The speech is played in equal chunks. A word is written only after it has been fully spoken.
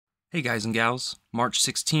Hey guys and gals, March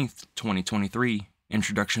 16th, 2023.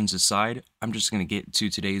 Introductions aside, I'm just going to get to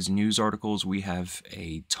today's news articles. We have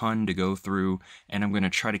a ton to go through, and I'm going to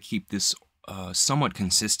try to keep this somewhat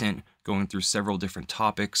consistent, going through several different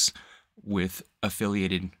topics with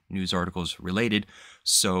affiliated news articles related.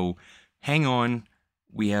 So hang on,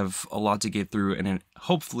 we have a lot to get through, and then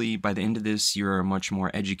hopefully by the end of this, you're a much more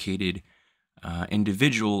educated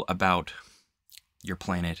individual about your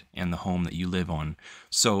planet and the home that you live on.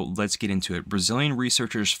 So let's get into it. Brazilian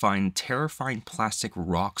researchers find terrifying plastic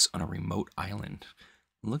rocks on a remote island.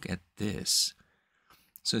 Look at this.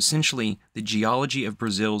 So essentially, the geology of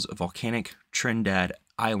Brazil's volcanic Trindade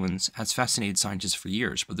Islands has fascinated scientists for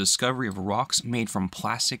years, but the discovery of rocks made from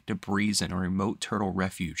plastic debris in a remote turtle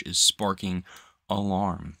refuge is sparking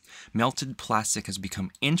alarm. Melted plastic has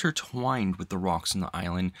become intertwined with the rocks on the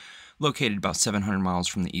island, located about 700 miles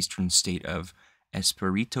from the eastern state of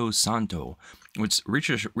Espírito Santo, which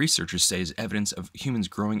researchers say is evidence of humans'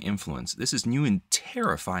 growing influence. This is new and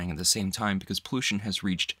terrifying at the same time because pollution has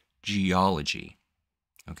reached geology.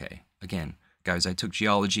 Okay, again, guys, I took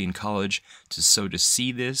geology in college, so to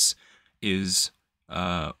see this is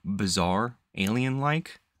bizarre,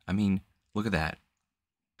 alien-like. I mean, look at that.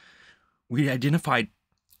 We identified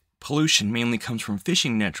pollution mainly comes from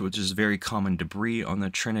fishing nets, which is very common debris on the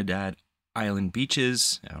Trinidad Island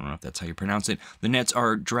beaches. I don't know if that's how you pronounce it. The nets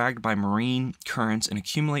are dragged by marine currents and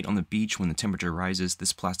accumulate on the beach. When the temperature rises,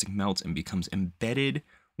 this plastic melts and becomes embedded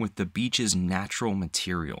with the beach's natural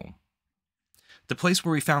material. The place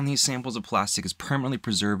where we found these samples of plastic is permanently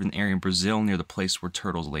preserved in an area in Brazil near the place where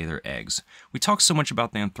turtles lay their eggs. We talk so much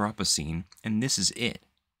about the Anthropocene, and this is it,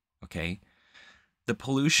 okay? The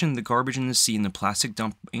pollution, the garbage in the sea, and the plastic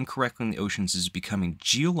dumped incorrectly in the oceans is becoming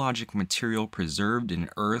geologic material preserved in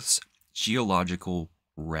Earth's geological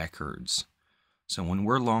records. So when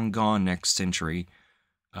we're long gone next century,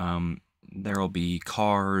 there'll be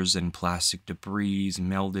cars and plastic debris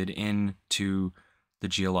melded into the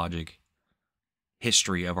geologic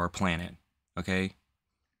history of our planet. Okay,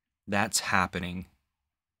 that's happening.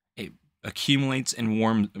 It accumulates and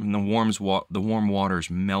the warm waters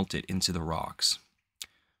melt it into the rocks.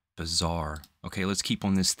 Bizarre. Okay, let's keep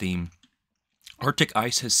on this theme. Arctic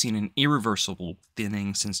ice has seen an irreversible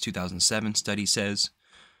thinning since 2007, study says.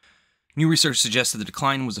 New research suggests that the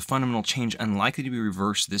decline was a fundamental change unlikely to be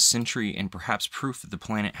reversed this century and perhaps proof that the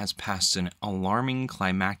planet has passed an alarming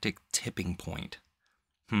climatic tipping point.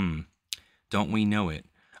 Don't we know it?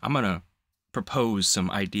 I'm going to propose some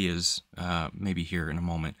ideas maybe here in a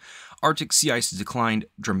moment. Arctic sea ice has declined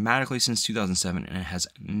dramatically since 2007 and it has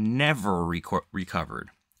never recovered.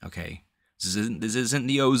 Okay. This isn't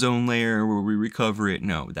the ozone layer where we recover it.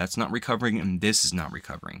 No, that's not recovering, and this is not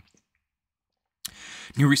recovering.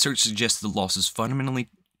 New research suggests the loss is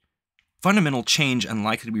fundamental change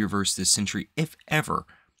unlikely to be reversed this century, if ever.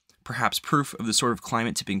 Perhaps proof of the sort of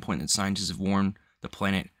climate tipping point that scientists have warned the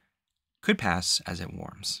planet could pass as it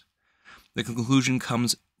warms. The conclusion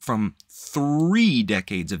comes from 3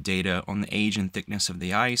 decades of data on the age and thickness of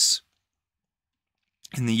the ice.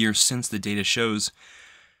 In the years since, the data shows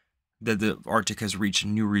that the Arctic has reached a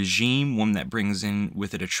new regime, one that brings in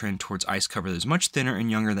with it a trend towards ice cover that is much thinner and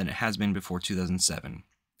younger than it has been before 2007.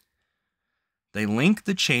 They link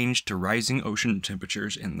the change to rising ocean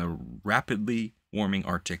temperatures in the rapidly warming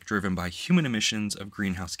Arctic, driven by human emissions of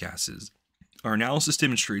greenhouse gases. Our analysis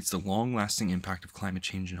demonstrates the long-lasting impact of climate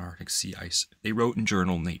change in Arctic sea ice, they wrote in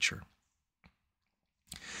journal Nature.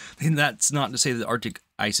 And that's not to say that the Arctic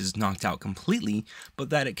ice is knocked out completely, but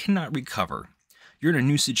that it cannot recover. You're in a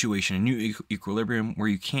new situation, a new equilibrium where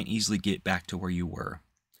you can't easily get back to where you were.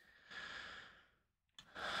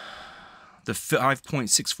 The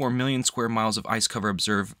 5.64 million square miles of ice cover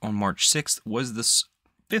observed on March 6th was the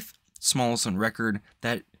 5th smallest on record.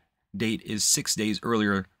 That date is 6 days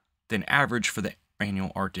earlier than average for the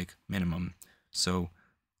annual Arctic minimum. So,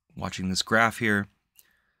 watching this graph here,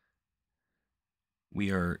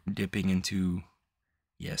 we are dipping into,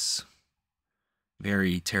 yes,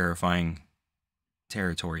 very terrifying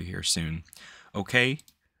territory here soon. Okay,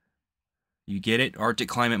 you get it? Arctic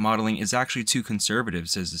climate modeling is actually too conservative,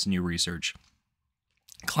 says this new research.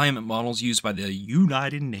 Climate models used by the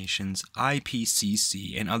United Nations,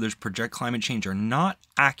 IPCC, and others project climate change are not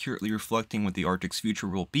accurately reflecting what the Arctic's future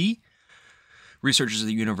will be. Researchers at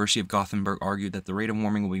the University of Gothenburg argued that the rate of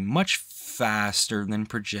warming will be much faster than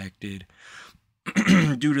projected.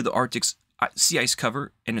 Due to the Arctic's sea ice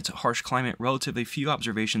cover and its harsh climate, relatively few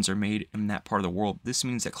observations are made in that part of the world. This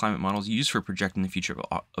means that climate models used for projecting the future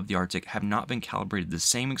of the Arctic have not been calibrated to the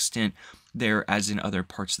same extent there as in other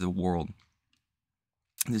parts of the world.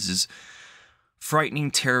 This is frightening,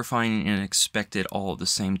 terrifying, and unexpected all at the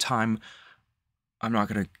same time. I'm not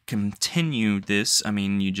going to continue this. I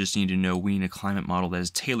mean, you just need to know we need a climate model that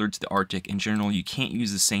is tailored to the Arctic. In general, you can't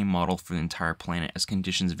use the same model for the entire planet as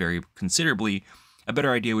conditions vary considerably. A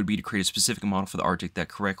better idea would be to create a specific model for the Arctic that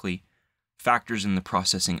correctly factors in the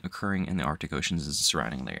processing occurring in the Arctic oceans and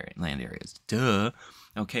surrounding land areas. Duh.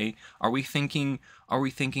 Okay. Are we thinking,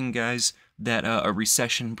 guys, that a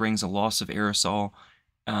recession brings a loss of aerosol,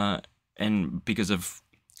 and because of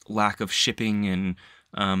lack of shipping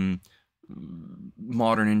and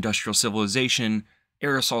modern industrial civilization,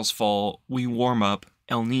 aerosols fall, we warm up,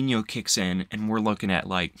 El Nino kicks in, and we're looking at,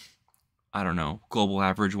 like, I don't know, global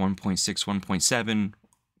average 1.6, 1.7,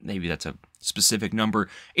 maybe that's a specific number.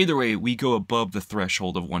 Either way, we go above the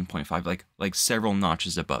threshold of 1.5, like several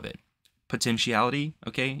notches above it. Potentiality,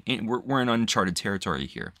 okay? We're in uncharted territory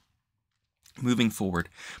here. Moving forward,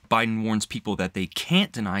 Biden warns people that they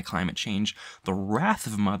can't deny climate change, the wrath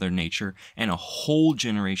of Mother Nature, and a whole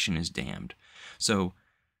generation is damned. So,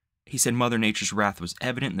 he said Mother Nature's wrath was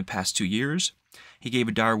evident in the past 2 years. He gave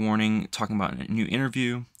a dire warning talking about a new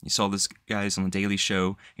interview. You saw this, guys, on The Daily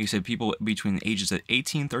Show. He said people between the ages of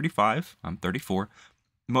 18 and 35, I'm 34,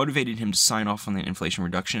 motivated him to sign off on the Inflation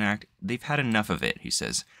Reduction Act. They've had enough of it, he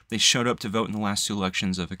says. They showed up to vote in the last 2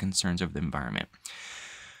 elections over concerns over the environment.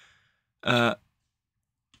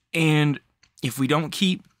 And if we don't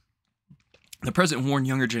keep, the president warned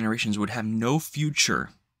younger generations would have no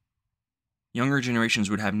future. Younger generations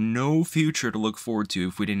would have no future to look forward to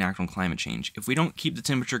if we didn't act on climate change. If we don't keep the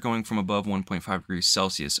temperature going from above 1.5 degrees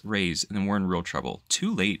Celsius raised, then we're in real trouble.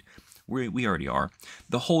 Too late. We already are.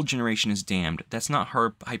 The whole generation is damned. That's not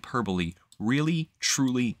hyperbole. Really,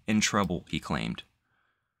 truly in trouble, he claimed.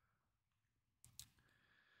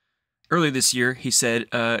 Earlier this year, he said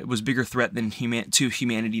it was a bigger threat to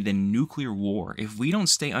humanity than nuclear war. If we don't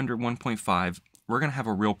stay under 1.5, we're going to have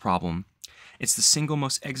a real problem. It's the single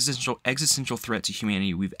most existential threat to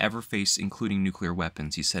humanity we've ever faced, including nuclear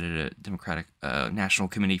weapons, he said at a Democratic National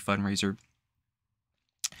Committee fundraiser.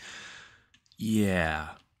 Yeah.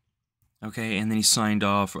 Okay, and then he signed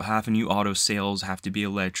off, half of new auto sales have to be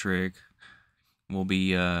electric. We'll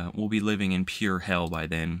be living in pure hell by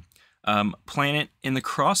then. Planet in the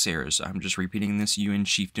crosshairs. I'm just repeating this. UN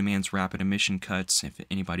chief demands rapid emission cuts. If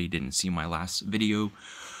anybody didn't see my last video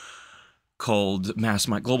called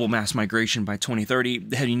Global Mass Migration by 2030,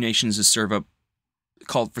 the heading nations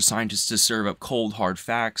called for scientists to serve up cold, hard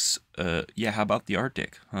facts. Yeah, how about the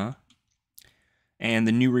Arctic, huh? And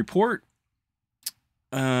the new report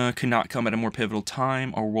could not come at a more pivotal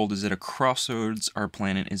time. Our world is at a crossroads. Our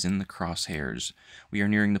planet is in the crosshairs. We are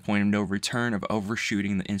nearing the point of no return of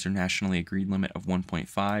overshooting the internationally agreed limit of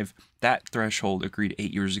 1.5. That threshold, agreed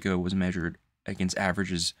 8 years ago, was measured against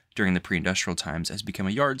averages during the pre-industrial times, has become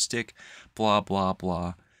a yardstick. Blah, blah,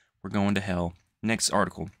 blah. We're going to hell. Next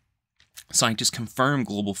article. Scientists confirm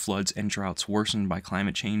global floods and droughts worsened by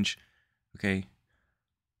climate change. Okay.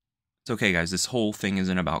 It's okay, guys. This whole thing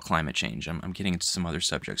isn't about climate change. I'm getting into some other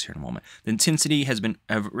subjects here in a moment. The intensity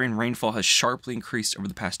in rainfall has sharply increased over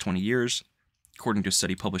the past 20 years, according to a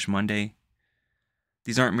study published Monday.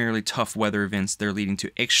 These aren't merely tough weather events. They're leading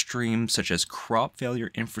to extremes such as crop failure,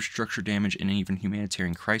 infrastructure damage, and even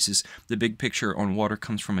humanitarian crisis. The big picture on water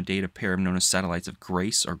comes from a data pair known as satellites of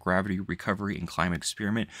GRACE, or Gravity Recovery and Climate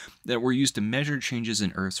Experiment, that were used to measure changes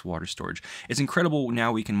in Earth's water storage. It's incredible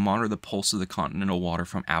now we can monitor the pulse of the continental water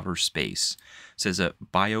from outer space, says a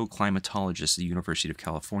bioclimatologist at the University of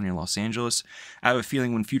California, Los Angeles. I have a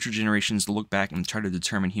feeling when future generations look back and try to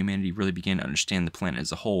determine humanity really begin to understand the planet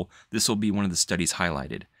as a whole, this will be one of the studies highlighted.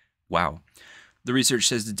 Wow. The research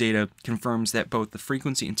says the data confirms that both the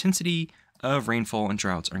frequency and intensity of rainfall and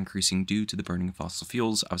droughts are increasing due to the burning of fossil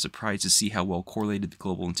fuels. I was surprised to see how well correlated the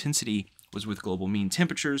global intensity was with global mean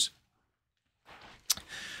temperatures.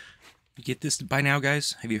 You get this by now,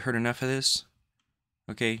 guys? Have you heard enough of this?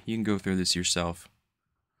 Okay, you can go through this yourself.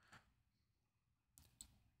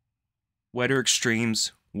 Wetter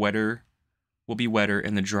extremes, wetter will be wetter,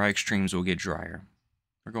 and the dry extremes will get drier.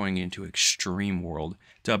 We're going into an extreme world.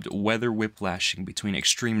 Dubbed weather whiplashing between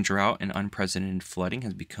extreme drought and unprecedented flooding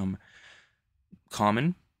has become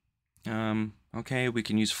common. Okay, we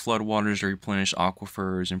can use floodwaters to replenish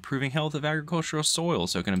aquifers, improving health of agricultural soil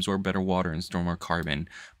so it can absorb better water and store more carbon,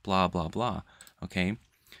 blah, blah, blah. Okay,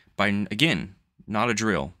 Biden, again, not a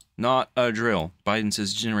drill. Not a drill. Biden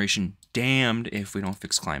says generation damned if we don't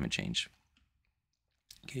fix climate change.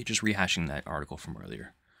 Okay, just rehashing that article from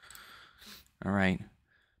earlier. All right.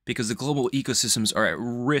 because the global ecosystems are at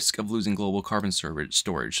risk of losing global carbon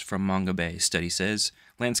storage, from Manga Bay study says.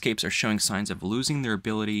 Landscapes are showing signs of losing their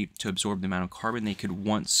ability to absorb the amount of carbon they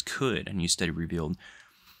once could, a new study revealed.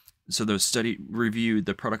 So the study reviewed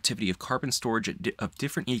the productivity of carbon storage of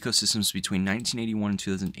different ecosystems between 1981 and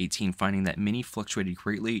 2018, finding that many fluctuated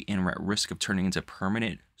greatly and were at risk of turning into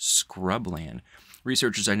permanent scrubland.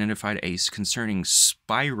 Researchers identified a concerning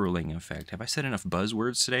spiraling effect, have I said enough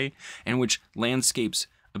buzzwords today, in which landscapes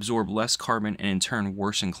absorb less carbon and in turn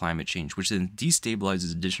worsen climate change, which then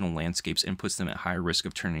destabilizes additional landscapes and puts them at higher risk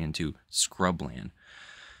of turning into scrubland.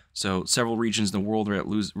 So several regions in the world are at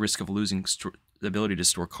risk of losing the ability to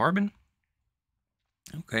store carbon.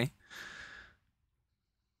 Okay.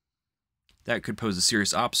 That could pose a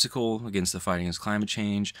serious obstacle against the fight against climate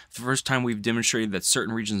change. For the first time, we've demonstrated that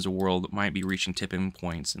certain regions of the world might be reaching tipping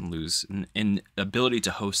points and lose in ability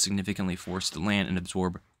to host significantly forested land and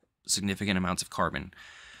absorb significant amounts of carbon.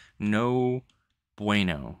 No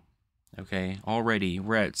bueno. Okay, already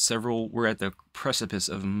we're at the precipice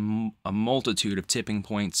of a multitude of tipping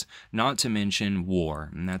points, not to mention war,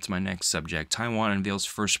 and that's my next subject. Taiwan unveils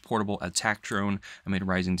first portable attack drone amid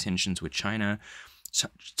rising tensions with China.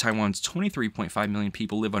 Taiwan's 23.5 million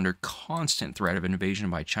people live under constant threat of invasion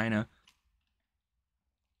by China,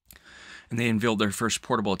 and they unveiled their first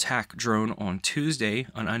portable attack drone on Tuesday,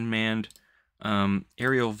 an unmanned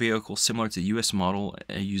aerial vehicle similar to the U.S. model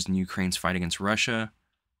used in Ukraine's fight against Russia.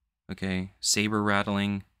 Okay, saber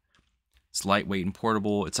rattling. It's lightweight and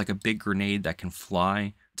portable. It's like a big grenade that can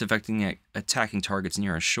fly. It's attacking targets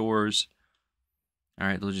near our shores. All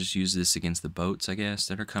right, they'll just use this against the boats, I guess,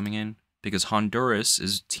 that are coming in. Because Honduras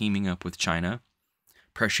is teaming up with China,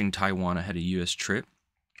 pressuring Taiwan ahead of U.S. trip.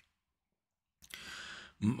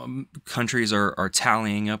 Countries are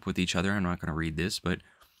tallying up with each other. I'm not going to read this, but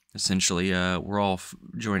essentially we're all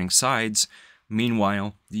joining sides.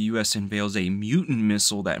 Meanwhile, the U.S. unveils a mutant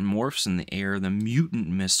missile that morphs in the air. The mutant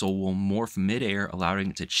missile will morph midair,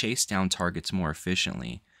 allowing it to chase down targets more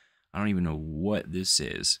efficiently. I don't even know what this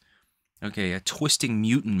is. Okay, a twisting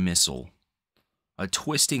mutant missile. A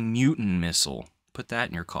twisting mutant missile. Put that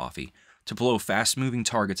in your coffee. To blow fast-moving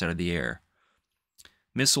targets out of the air.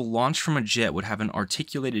 Missile launched from a jet would have an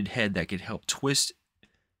articulated head that could twist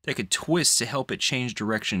to help it change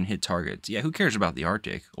direction and hit targets. Yeah, who cares about the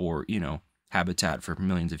Arctic or, habitat for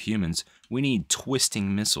millions of humans? We need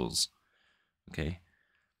twisting missiles. Okay.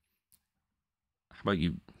 How about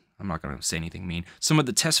you? I'm not going to say anything mean. Some of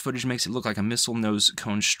the test footage makes it look like a missile nose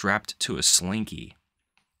cone strapped to a slinky.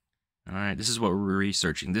 All right, this is what we're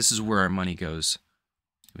researching. This is where our money goes.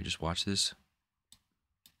 Can we just watch this?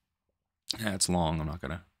 Yeah, it's long. I'm not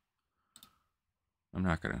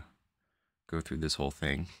gonna go through this whole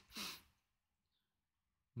thing.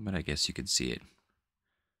 But I guess you could see it.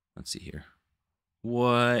 Let's see here.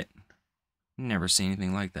 What? Never seen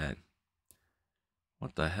anything like that.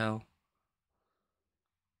 What the hell?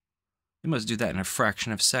 They must do that in a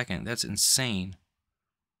fraction of a second. That's insane.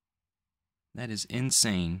 That is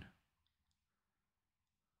insane.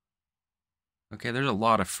 Okay, there's a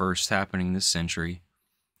lot of firsts happening this century.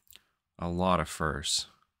 A lot of firsts.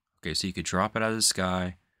 Okay, so you could drop it out of the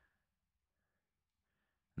sky.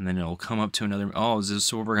 And then it'll come up to another... Oh, is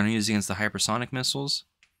this what we're going to use against the hypersonic missiles?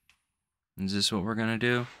 Is this what we're going to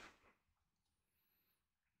do?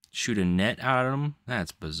 Shoot a net out of them?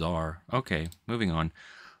 That's bizarre. Okay, moving on.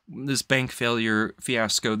 This bank failure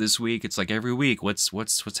fiasco this week. It's like every week.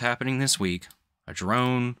 What's happening this week? A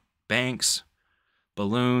drone, banks,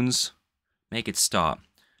 balloons. Make it stop.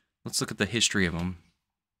 Let's look at the history of them.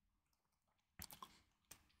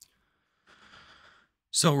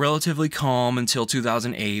 So relatively calm until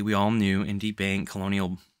 2008. We all knew Indie Bank,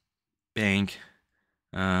 Colonial Bank,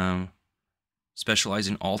 specialize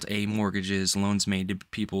in Alt-A mortgages, loans made to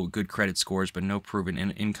people with good credit scores but no proven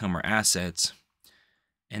income or assets.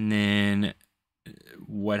 And then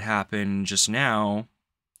what happened just now,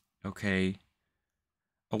 okay,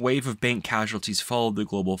 a wave of bank casualties followed the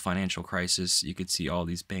global financial crisis. You could see all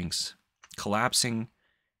these banks collapsing,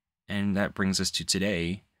 and that brings us to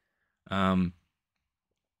today.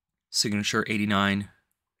 Signature 89,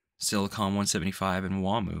 Silicon 175, and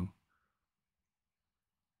WAMU.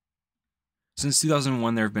 Since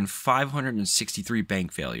 2001, there have been 563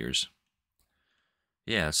 bank failures.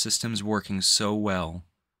 Yeah, systems working so well.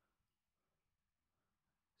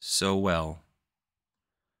 So well.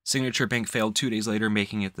 Signature Bank failed 2 days later,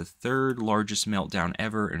 making it the third largest meltdown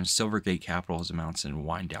ever, and Silvergate Capital's amounts in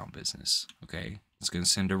wind down business. Okay, it's going to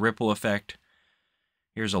send a ripple effect.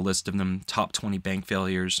 Here's a list of them. Top 20 bank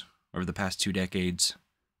failures over the past 2 decades.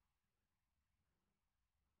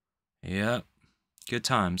 Yep, good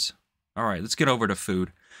times. All right, let's get over to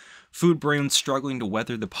food. Food brands struggling to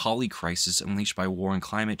weather the poly crisis unleashed by war and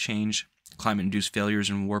climate change. Climate-induced failures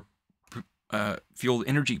and war-fueled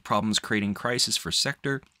energy problems creating crisis for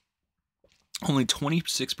sector. Only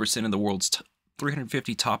 26% of the world's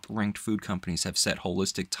 350 top-ranked food companies have set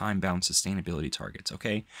holistic, time-bound sustainability targets,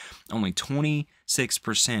 okay? Only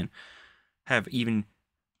 26% have even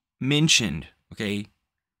mentioned, okay,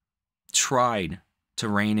 tried to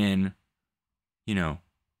rein in,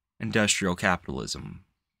 industrial capitalism.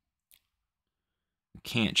 You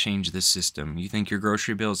can't change this system. You think your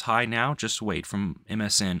grocery bill is high now? Just wait. From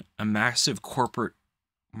MSN, a massive corporate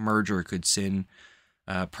merger could send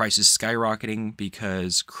prices skyrocketing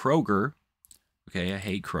because Kroger, okay, I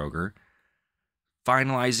hate Kroger,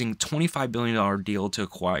 finalizing $25 billion deal to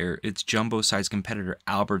acquire its jumbo-sized competitor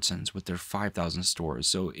Albertsons with their 5,000 stores.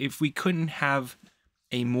 So if we couldn't have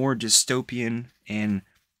a more dystopian and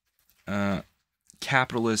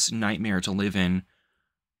capitalist nightmare to live in,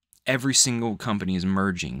 every single company is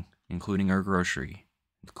merging, including our grocery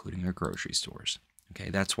stores.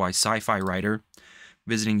 Okay, that's why sci-fi writer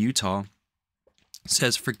visiting Utah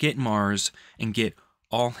says forget Mars and get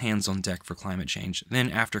all hands on deck for climate change.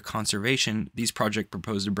 Then after conservation, these projects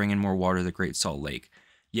propose to bring in more water to the Great Salt Lake.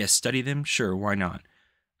 Yes, study them? Sure, why not?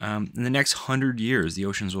 In the next 100 years, the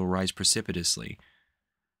oceans will rise precipitously.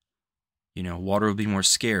 Water will be more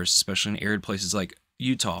scarce, especially in arid places like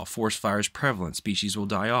Utah. Forest fires prevalent, species will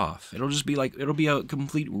die off. It'll be a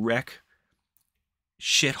complete wreck,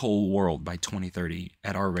 shithole world by 2030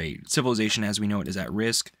 at our rate. Civilization as we know it is at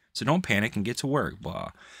risk, so don't panic and get to work,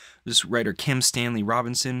 blah. This writer, Kim Stanley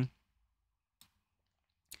Robinson,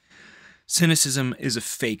 cynicism is a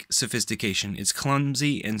fake sophistication. It's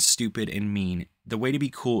clumsy and stupid and mean. The way to be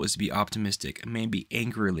cool is to be optimistic, maybe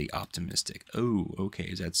angrily optimistic. Oh, okay,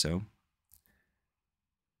 is that so?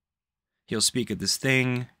 He'll speak at this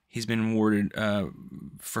thing. He's been awarded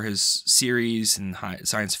for his series in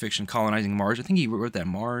science fiction, Colonizing Mars. I think he wrote that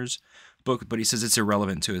Mars book, but he says it's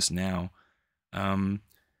irrelevant to us now. The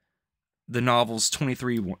novel's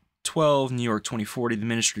 2312, New York 2040, The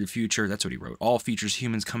Ministry of the Future. That's what he wrote. All features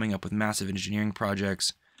humans coming up with massive engineering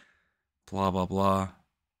projects. Blah, blah, blah.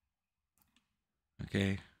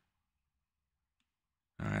 Okay.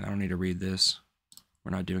 All right, I don't need to read this.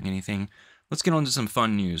 We're not doing anything. Let's get on to some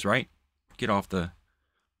fun news, right? Get off the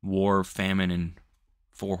war, famine, and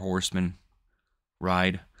four horsemen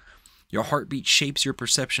ride. Your heartbeat shapes your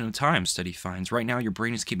perception of time, study finds. Right now, your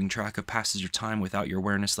brain is keeping track of passage of time without your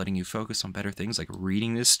awareness letting you focus on better things like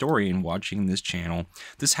reading this story and watching this channel.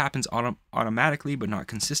 This happens automatically, but not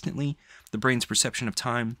consistently. The brain's perception of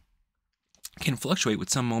time can fluctuate, with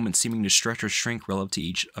some moments seeming to stretch or shrink relative to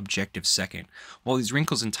each objective second. While these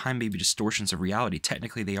wrinkles in time may be distortions of reality,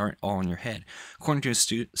 technically they aren't all in your head. According to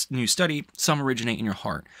a new study, some originate in your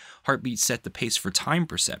heart. Heartbeats set the pace for time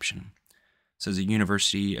perception, says a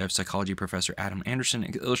University of Psychology professor Adam Anderson,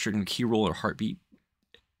 illustrating the key role of heartbeat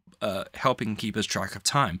helping keep us track of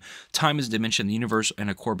time. Time is a dimension of the universe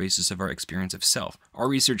and a core basis of our experience of self. Our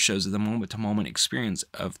research shows that the moment-to-moment experience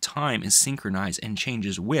of time is synchronized and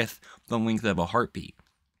changes with the length of a heartbeat.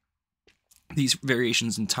 These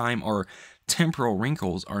variations in time or temporal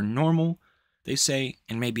wrinkles are normal, they say,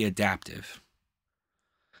 and may be adaptive.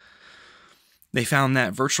 They found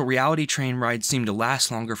that virtual reality train rides seemed to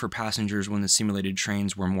last longer for passengers when the simulated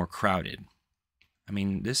trains were more crowded. I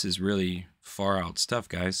mean, this is really far out stuff,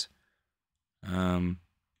 guys. I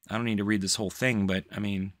don't need to read this whole thing, but I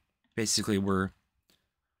mean, basically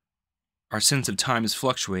our sense of time is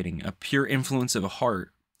fluctuating. A pure influence of the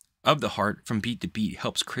heart from beat to beat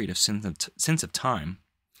helps create a sense of time.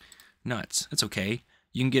 Nuts. That's okay.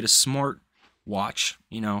 You can get a smart watch,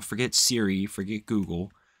 forget Siri, forget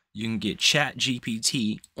Google. You can get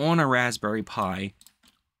ChatGPT on a Raspberry Pi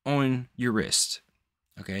on your wrist,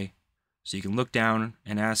 okay? So you can look down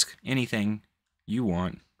and ask anything you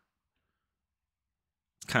want.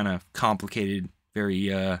 Kind of complicated, very,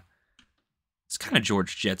 it's kind of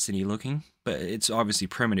George Jetson-y looking, but it's obviously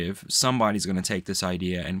primitive. Somebody's going to take this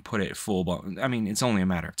idea and put it full, I mean, it's only a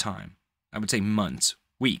matter of time. I would say months,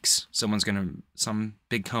 weeks. Some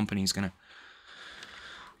big company's going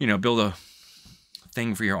to, build a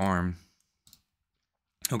thing for your arm.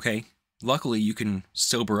 Okay, luckily you can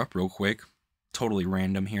sober up real quick. Totally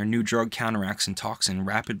random here. New drug counteracts and toxin,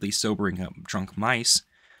 rapidly sobering up drunk mice.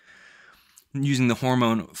 Using the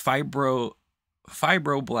hormone fibroblast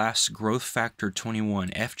growth factor 21,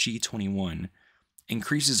 FG21,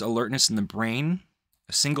 increases alertness in the brain.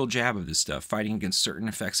 A single jab of this stuff, fighting against certain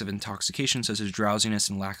effects of intoxication such as drowsiness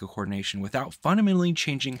and lack of coordination, without fundamentally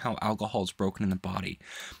changing how alcohol is broken in the body.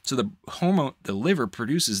 So the liver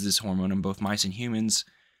produces this hormone in both mice and humans.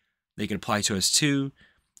 They could apply to us too.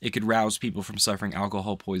 It could rouse people from suffering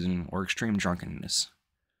alcohol poisoning or extreme drunkenness.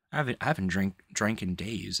 I haven't drank in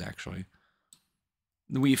days, actually.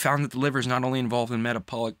 We found that the liver is not only involved in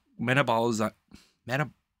metabolizing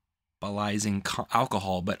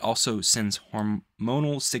alcohol, but also sends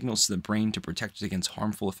hormonal signals to the brain to protect it against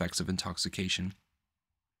harmful effects of intoxication.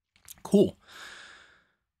 Cool.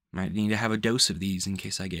 Might need to have a dose of these in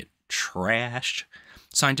case I get trashed.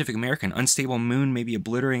 Scientific American. Unstable moon may be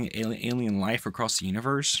obliterating alien life across the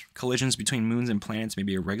universe. Collisions between moons and planets may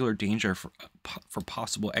be a regular danger for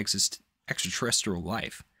possible extraterrestrial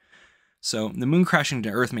life. So the moon crashing to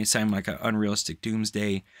Earth may sound like an unrealistic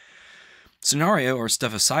doomsday scenario or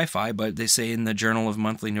stuff of sci-fi, but they say in the Journal of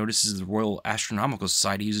Monthly Notices, the Royal Astronomical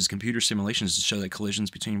Society uses computer simulations to show that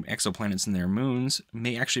collisions between exoplanets and their moons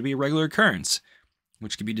may actually be a regular occurrence,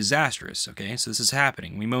 which could be disastrous, okay? So this is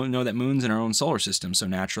happening. We know that moons in our own solar system, so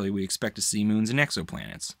naturally we expect to see moons and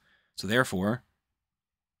exoplanets. So therefore,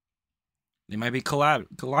 they might be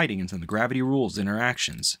colliding into the gravity rules,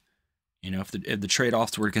 interactions. You know, if the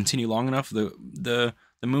trade-offs were to continue long enough, the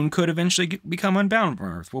moon could eventually become unbound from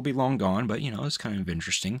Earth. We'll be long gone, but, you know, it's kind of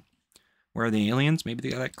interesting. Where are the aliens? Maybe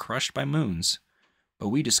they got crushed by moons. But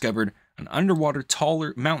we discovered an underwater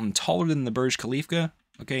mountain taller than the Burj Khalifa,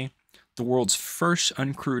 okay? The world's first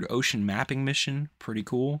uncrewed ocean mapping mission. Pretty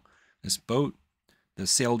cool. This boat, the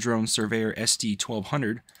Sail Drone Surveyor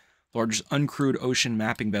SD-1200, largest uncrewed ocean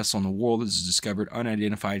mapping vessel in the world, has discovered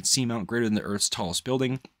unidentified seamount greater than the Earth's tallest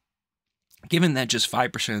building. Given that just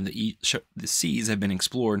 5% of the seas have been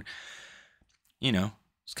explored, you know,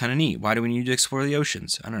 it's kind of neat. Why do we need to explore the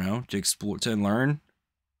oceans? I don't know. To learn?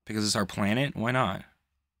 Because it's our planet? Why not?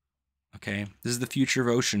 Okay, this is the future of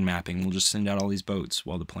ocean mapping. We'll just send out all these boats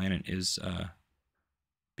while the planet is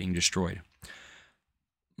being destroyed.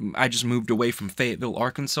 I just moved away from Fayetteville,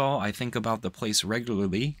 Arkansas. I think about the place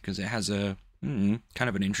regularly because it has a kind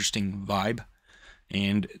of an interesting vibe.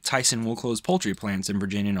 And Tyson will close poultry plants in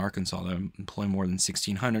Virginia and Arkansas that employ more than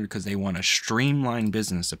 1,600 because they want a streamlined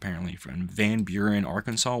business, apparently, from Van Buren,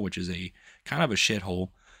 Arkansas, which is a kind of a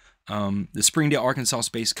shithole. The Springdale, Arkansas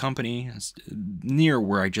Space Company is near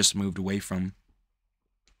where I just moved away from.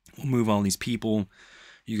 We'll move all these people.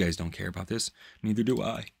 You guys don't care about this. Neither do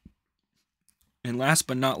I. And last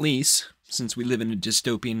but not least, since we live in a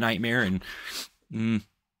dystopian nightmare and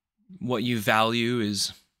what you value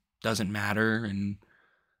doesn't matter, and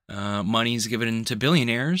money's given to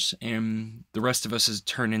billionaires, and the rest of us is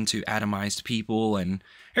turned into atomized people, and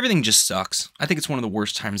everything just sucks. I think it's one of the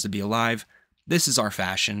worst times to be alive. This is our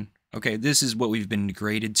fashion, okay? This is what we've been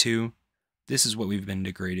degraded to. This is what we've been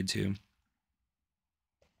degraded to.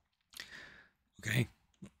 Okay.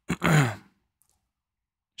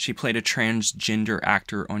 She played a transgender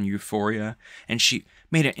actor on Euphoria, and she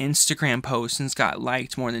made an Instagram post and it's got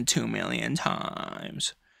liked more than 2 million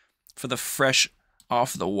times. For the fresh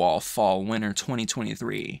off-the-wall fall-winter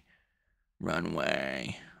 2023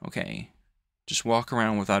 runway. Okay. Just walk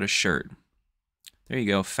around without a shirt. There you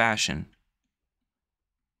go. Fashion.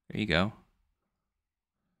 There you go.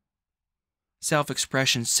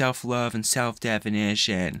 Self-expression, self-love, and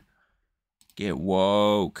self-definition. Get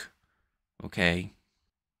woke. Okay.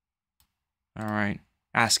 Alright.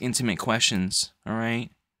 Ask intimate questions.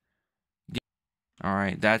 Alright.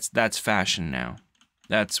 Alright. That's fashion now.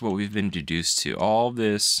 That's what we've been deduced to. All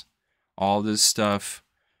this stuff.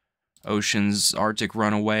 Oceans, Arctic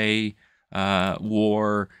runaway,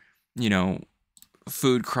 war, you know,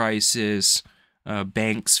 food crisis,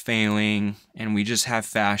 banks failing, and we just have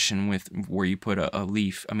fashion with where you put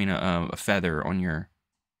a feather on your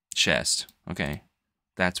chest. Okay,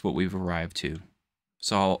 that's what we've arrived to.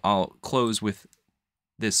 So I'll close with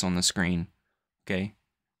this on the screen. Okay,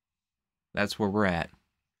 that's where we're at.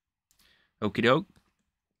 Okie doke.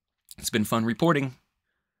 It's been fun reporting.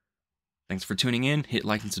 Thanks for tuning in. Hit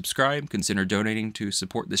like and subscribe. Consider donating to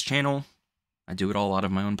support this channel. I do it all out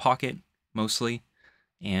of my own pocket, mostly.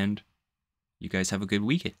 And you guys have a good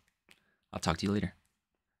weekend. I'll talk to you later.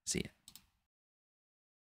 See ya.